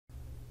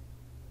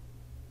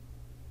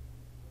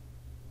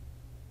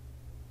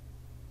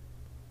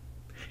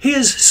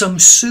Here's some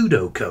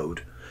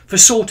pseudocode for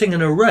sorting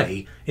an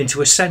array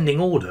into ascending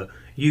order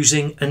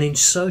using an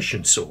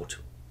insertion sort.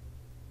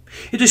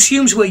 It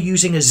assumes we're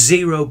using a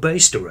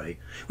zero-based array,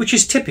 which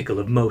is typical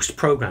of most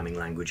programming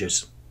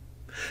languages.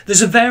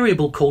 There's a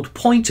variable called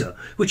pointer,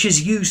 which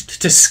is used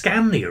to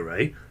scan the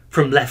array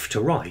from left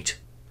to right.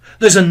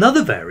 There's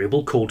another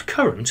variable called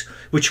current,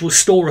 which will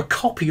store a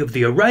copy of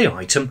the array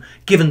item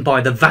given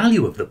by the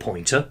value of the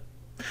pointer.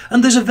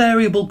 And there's a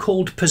variable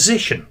called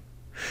position.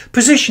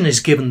 Position is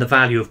given the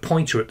value of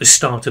pointer at the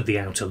start of the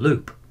outer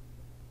loop.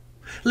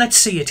 Let's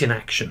see it in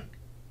action.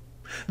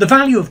 The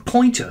value of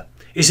pointer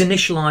is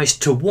initialized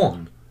to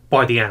 1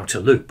 by the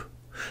outer loop.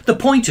 The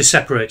pointer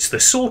separates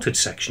the sorted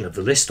section of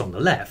the list on the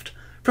left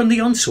from the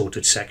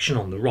unsorted section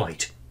on the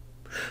right.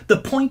 The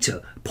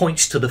pointer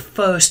points to the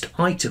first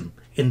item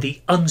in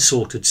the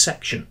unsorted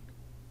section.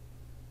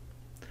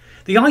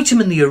 The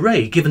item in the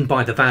array given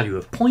by the value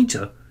of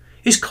pointer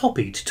is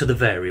copied to the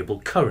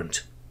variable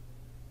current.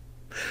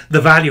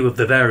 The value of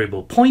the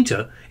variable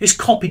pointer is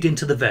copied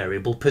into the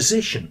variable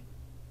position.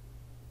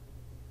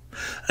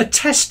 A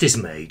test is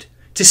made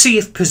to see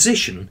if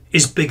position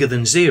is bigger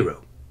than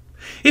 0.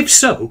 If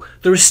so,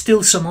 there are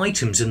still some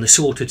items in the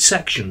sorted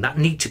section that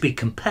need to be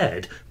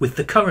compared with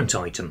the current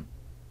item.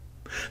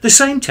 The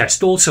same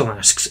test also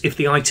asks if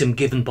the item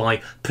given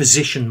by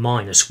position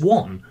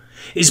 -1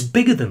 is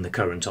bigger than the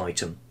current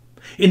item.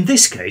 In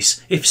this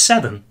case, if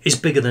 7 is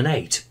bigger than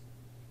 8.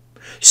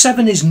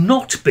 7 is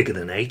not bigger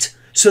than 8,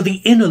 so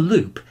the inner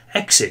loop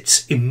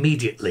exits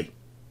immediately.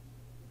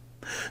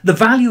 The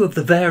value of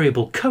the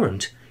variable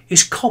current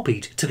is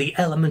copied to the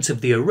element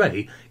of the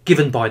array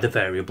given by the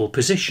variable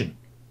position.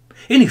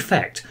 In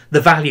effect,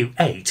 the value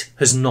 8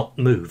 has not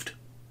moved.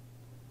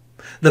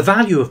 The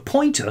value of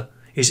pointer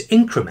is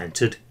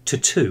incremented to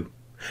 2.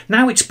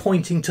 Now it's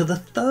pointing to the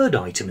third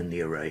item in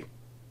the array.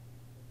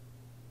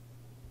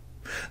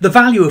 The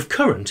value of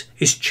current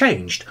is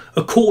changed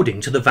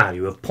according to the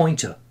value of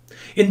pointer.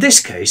 In this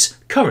case,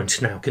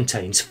 current now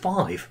contains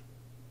 5.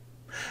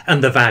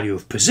 And the value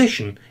of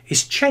position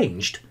is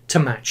changed to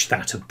match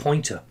that of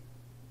pointer.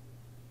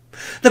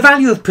 The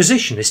value of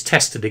position is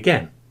tested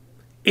again.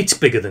 It's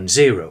bigger than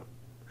 0.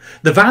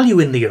 The value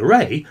in the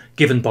array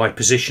given by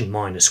position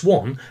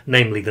 -1,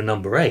 namely the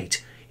number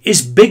 8,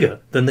 is bigger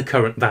than the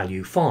current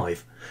value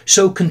 5,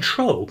 so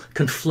control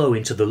can flow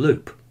into the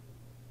loop.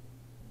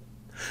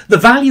 The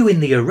value in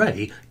the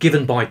array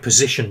given by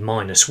position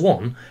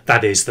 -1,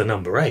 that is the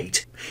number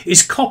 8,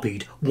 is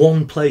copied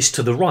one place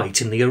to the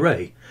right in the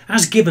array,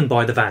 as given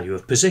by the value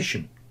of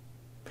position.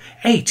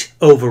 8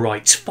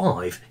 overwrites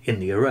 5 in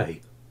the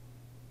array.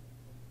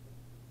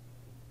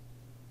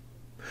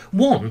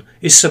 1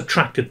 is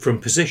subtracted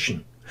from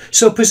position,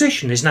 so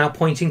position is now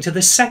pointing to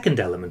the second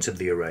element of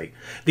the array.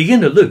 The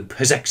inner loop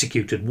has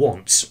executed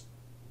once.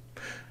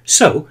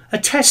 So a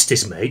test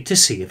is made to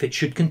see if it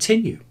should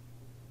continue.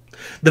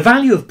 The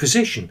value of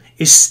position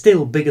is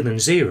still bigger than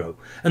 0,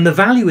 and the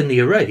value in the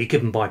array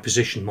given by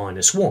position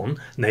 -1,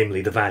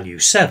 namely the value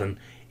 7,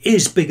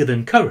 is bigger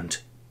than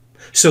current,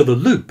 so the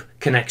loop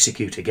can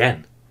execute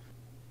again.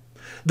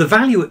 The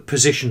value at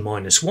position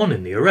 -1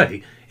 in the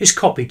array is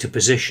copied to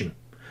position.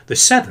 The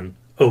 7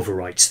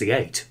 overwrites the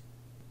 8.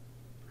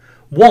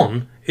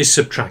 1 is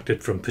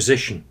subtracted from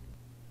position.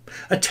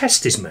 A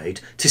test is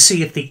made to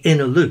see if the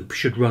inner loop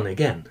should run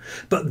again,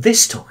 but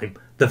this time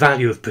the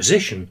value of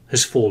position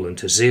has fallen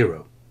to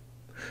 0.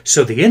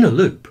 So the inner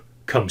loop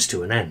comes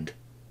to an end.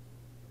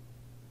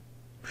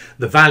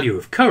 The value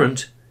of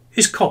current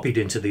is copied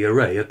into the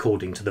array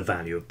according to the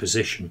value of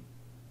position.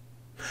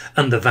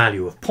 And the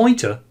value of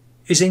pointer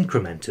is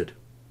incremented.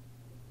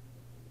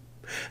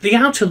 The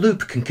outer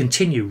loop can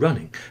continue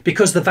running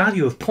because the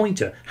value of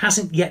pointer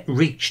hasn't yet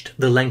reached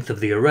the length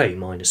of the array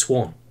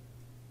 -1.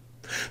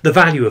 The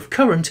value of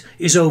current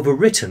is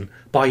overwritten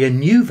by a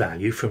new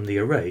value from the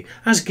array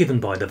as given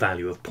by the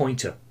value of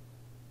pointer.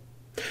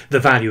 The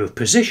value of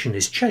position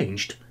is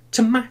changed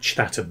to match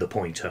that of the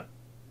pointer.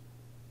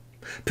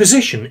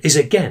 Position is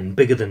again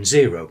bigger than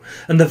 0,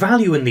 and the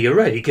value in the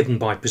array given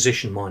by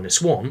position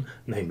 -1,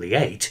 namely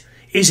 8,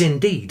 is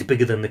indeed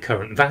bigger than the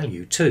current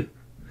value too.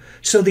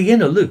 So the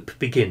inner loop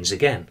begins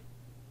again.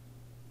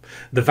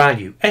 The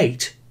value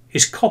 8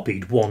 is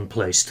copied one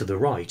place to the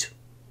right.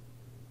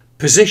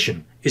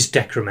 Position is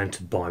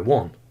decremented by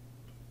 1.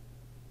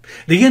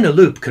 The inner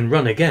loop can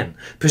run again.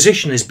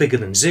 Position is bigger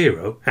than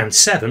 0, and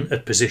 7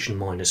 at position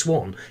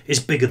 -1 is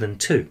bigger than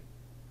 2.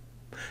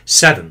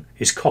 7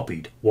 is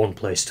copied one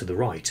place to the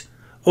right,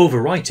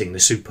 overwriting the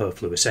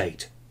superfluous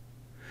 8.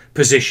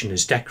 Position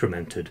is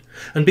decremented,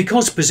 and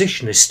because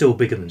position is still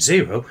bigger than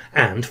 0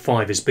 and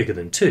 5 is bigger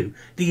than 2,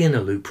 the inner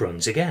loop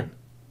runs again.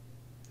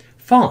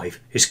 5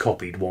 is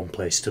copied one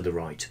place to the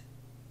right.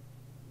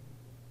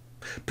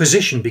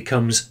 Position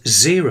becomes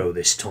 0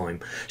 this time,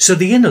 so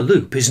the inner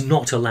loop is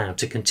not allowed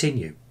to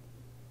continue.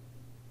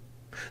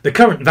 The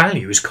current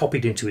value is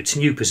copied into its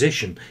new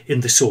position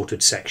in the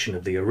sorted section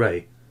of the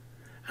array,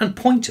 and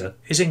pointer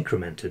is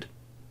incremented.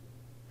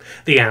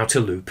 The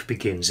outer loop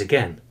begins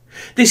again.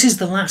 This is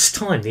the last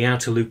time the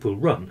outer loop will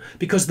run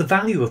because the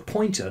value of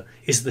pointer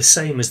is the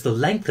same as the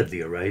length of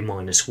the array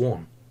minus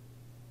 1.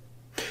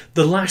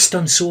 The last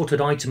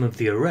unsorted item of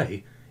the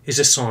array is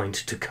assigned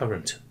to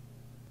current.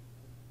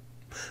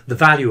 The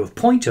value of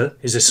pointer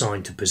is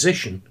assigned to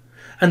position,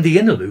 and the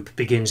inner loop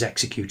begins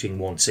executing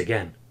once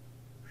again.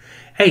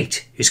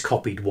 8 is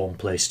copied one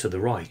place to the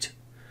right.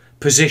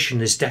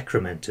 Position is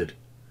decremented.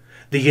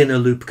 The inner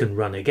loop can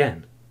run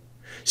again.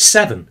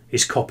 7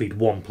 is copied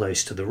one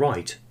place to the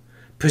right.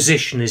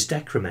 Position is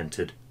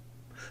decremented.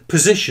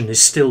 Position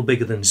is still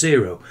bigger than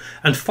 0,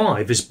 and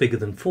 5 is bigger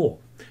than 4,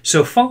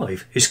 so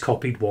 5 is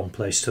copied one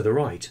place to the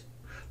right.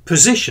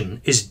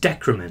 Position is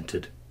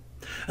decremented,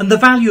 and the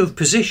value of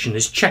position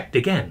is checked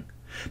again.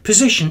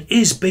 Position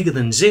is bigger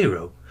than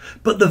 0,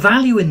 but the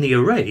value in the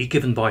array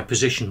given by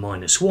position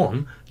minus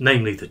 1,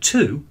 namely the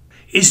 2,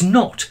 is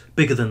not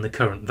bigger than the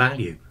current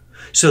value,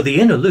 so the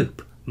inner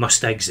loop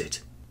must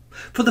exit.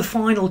 For the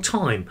final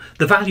time,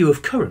 the value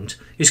of current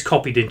is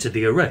copied into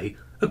the array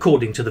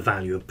according to the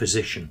value of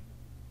position.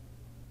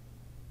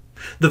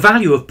 The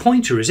value of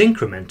pointer is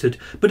incremented,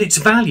 but its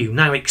value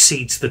now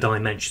exceeds the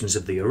dimensions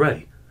of the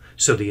array,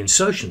 so the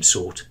insertion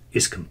sort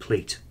is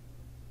complete.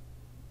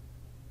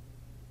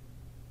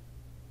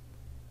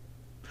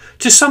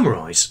 To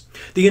summarise,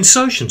 the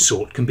insertion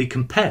sort can be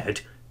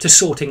compared to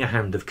sorting a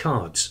hand of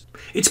cards.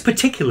 It's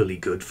particularly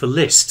good for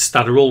lists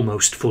that are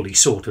almost fully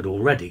sorted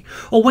already,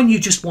 or when you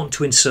just want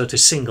to insert a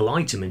single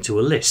item into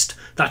a list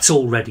that's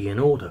already in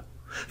order.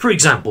 For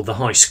example, the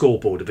high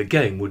scoreboard of a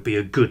game would be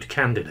a good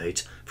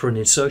candidate for an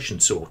insertion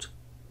sort.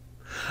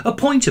 A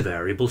pointer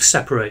variable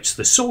separates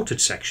the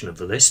sorted section of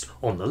the list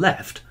on the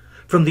left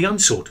from the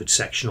unsorted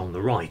section on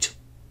the right.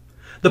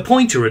 The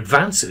pointer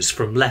advances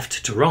from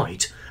left to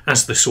right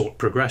as the sort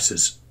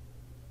progresses.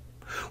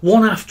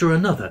 One after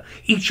another,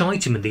 each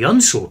item in the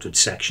unsorted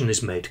section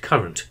is made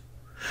current.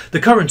 The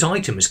current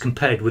item is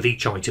compared with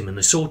each item in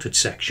the sorted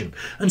section,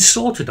 and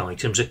sorted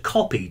items are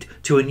copied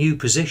to a new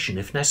position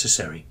if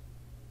necessary.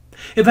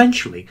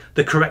 Eventually,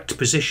 the correct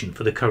position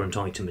for the current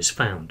item is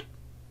found.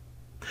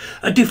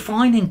 A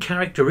defining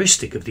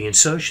characteristic of the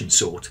insertion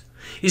sort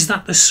is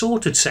that the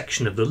sorted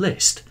section of the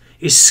list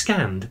is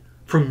scanned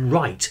from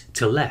right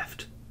to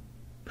left.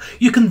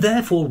 You can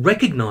therefore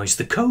recognise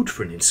the code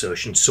for an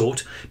insertion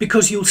sort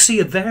because you'll see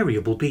a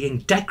variable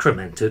being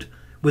decremented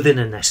within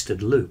a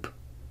nested loop.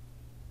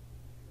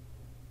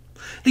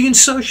 The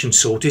insertion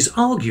sort is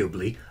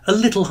arguably a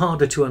little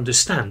harder to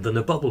understand than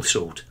a bubble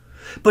sort,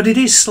 but it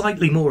is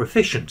slightly more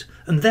efficient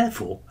and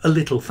therefore a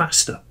little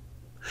faster.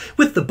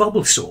 With the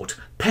bubble sort,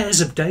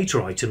 pairs of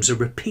data items are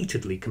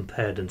repeatedly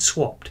compared and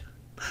swapped.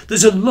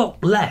 There's a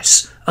lot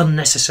less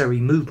unnecessary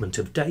movement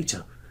of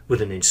data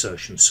with an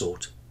insertion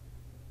sort.